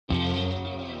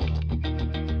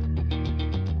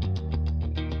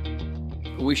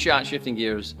We shot Shifting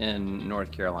Gears in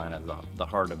North Carolina, the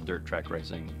heart of dirt track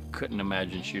racing. Couldn't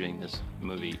imagine shooting this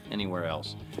movie anywhere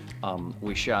else.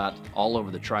 We shot all over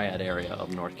the Triad area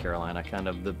of North Carolina, kind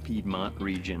of the Piedmont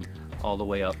region, all the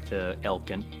way up to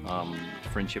Elkin,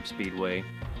 Friendship Speedway.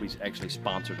 We actually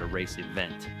sponsored a race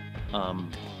event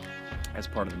as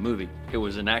part of the movie. It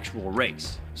was an actual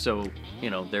race. So, you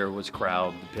know, there was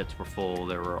crowd, the pits were full,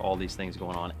 there were all these things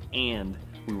going on, and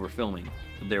we were filming.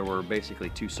 There were basically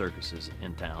two circuses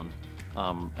in town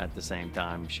at the same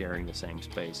time, sharing the same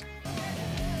space.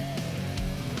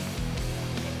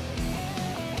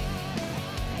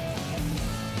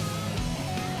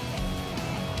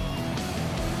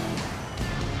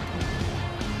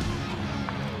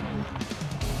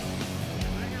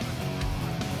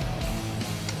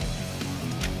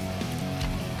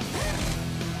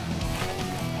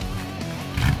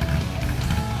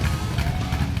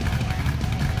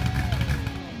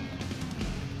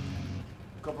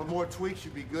 More tweaks,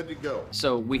 you'd be good to go.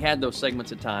 So we had those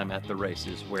segments of time at the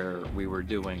races where we were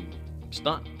doing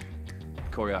stunt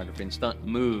choreography and stunt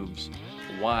moves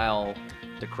while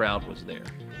the crowd was there,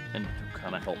 and to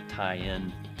kind of help tie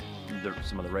in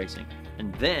some of the racing.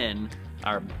 And then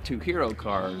our two hero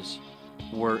cars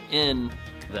were in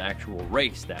the actual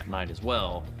race that night as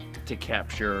well to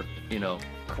capture, you know,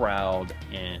 crowd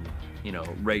and, you know,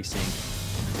 racing.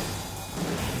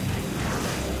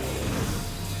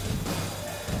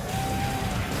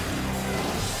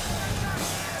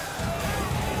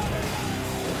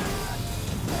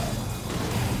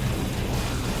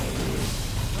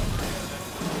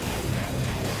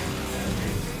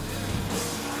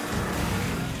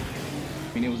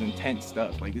 I mean, it was intense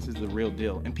stuff. Like, this is the real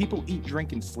deal. And people eat,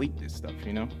 drink, and sleep this stuff,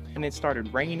 you know? And it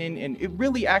started raining, and it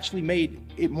really actually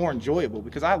made it more enjoyable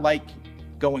because I like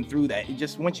going through that. It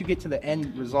just, once you get to the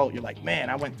end result, you're like, man,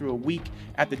 I went through a week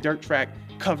at the dirt track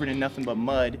covered in nothing but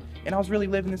mud, and I was really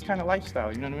living this kind of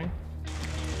lifestyle, you know what I mean?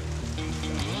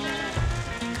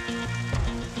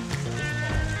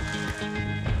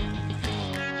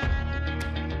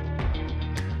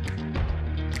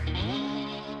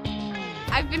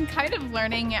 I've been kind of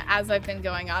learning as I've been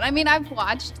going on. I mean, I've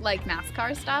watched like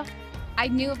NASCAR stuff. I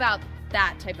knew about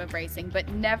that type of racing, but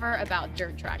never about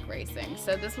dirt track racing.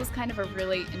 So this was kind of a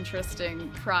really interesting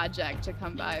project to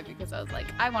come by because I was like,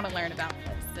 I want to learn about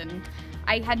this. And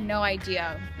I had no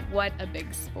idea what a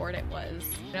big sport it was.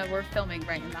 You know, we're filming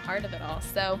right in the heart of it all.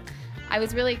 So I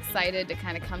was really excited to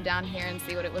kind of come down here and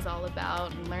see what it was all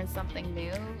about and learn something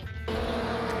new.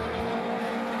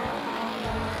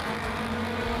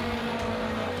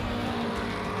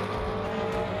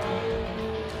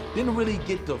 Didn't really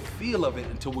get the feel of it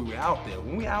until we were out there.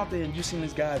 When we out there and you seen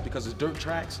these guys, because it's dirt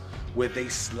tracks, where they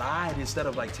slide instead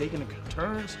of like taking the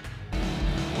turns.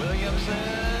 Williamson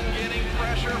getting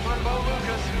pressure from Bo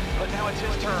Lucas, but now it's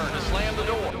his turn to slam the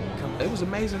door. It was an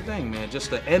amazing thing, man. Just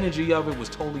the energy of it was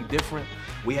totally different.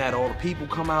 We had all the people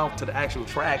come out to the actual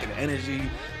track and the energy,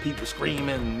 people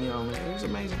screaming, you know, man, it was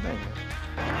an amazing thing.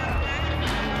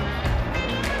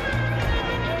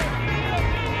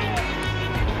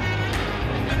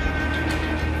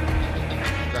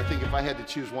 I think if I had to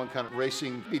choose one kind of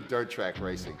racing, it'd be dirt track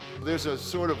racing. There's a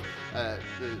sort of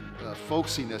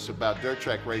folksiness about dirt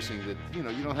track racing that, you know,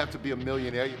 you don't have to be a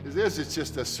millionaire. It's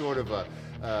just a sort of a,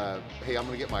 hey, I'm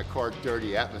gonna get my car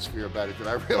dirty atmosphere about it that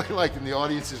I really like, and the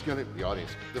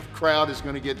crowd is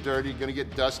gonna get dirty, gonna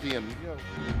get dusty, and, you know.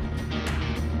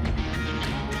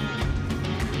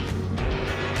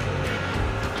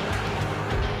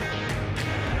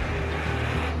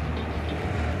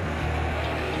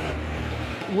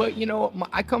 Well, you know,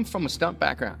 I come from a stunt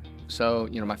background. So,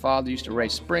 you know, my father used to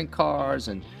race sprint cars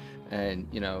and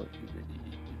you know,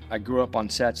 I grew up on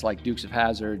sets like Dukes of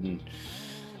Hazzard and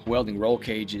welding roll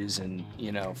cages and,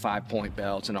 you know, 5-point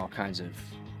belts and all kinds of,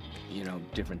 you know,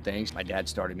 different things. My dad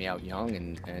started me out young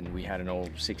and we had an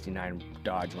old 69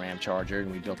 Dodge Ram Charger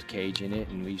and we built a cage in it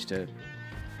and we used to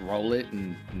roll it,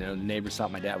 and, you know, the neighbors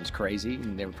thought my dad was crazy,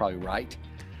 and they were probably right.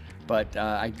 But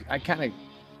I kind of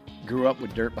grew up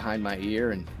with dirt behind my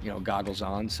ear and, you know, goggles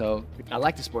on. So I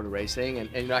like the sport of racing, and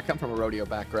you know, I come from a rodeo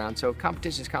background, so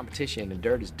competition is competition and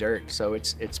dirt is dirt. So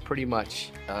it's pretty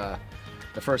much the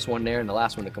first one there and the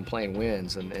last one to complain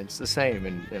wins, and it's the same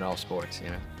in all sports, you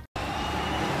know.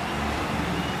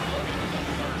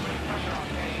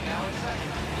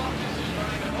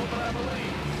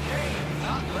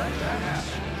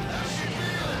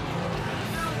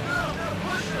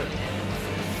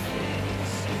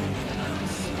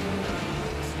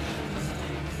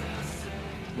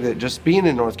 Just being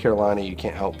in North Carolina, you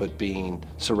can't help but being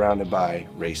surrounded by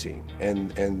racing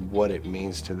and what it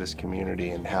means to this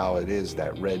community and how it is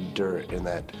that red dirt and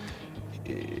that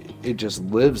it just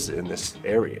lives in this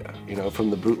area, you know, from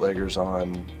the bootleggers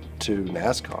on to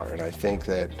NASCAR. And I think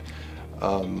that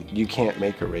you can't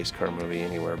make a race car movie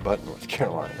anywhere but North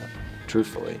Carolina,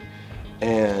 truthfully.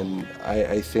 And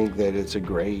I think that it's a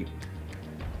great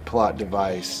plot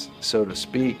device, so to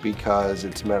speak, because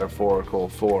it's metaphorical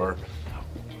for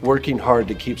working hard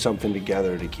to keep something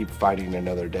together, to keep fighting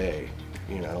another day,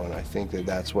 you know. And I think that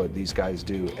that's what these guys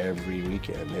do every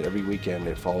weekend. And every weekend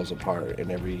it falls apart,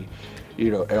 and every, you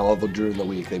know, all during the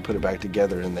week they put it back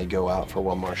together and they go out for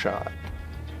one more shot.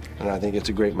 And I think it's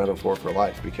a great metaphor for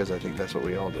life, because I think that's what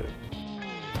we all do.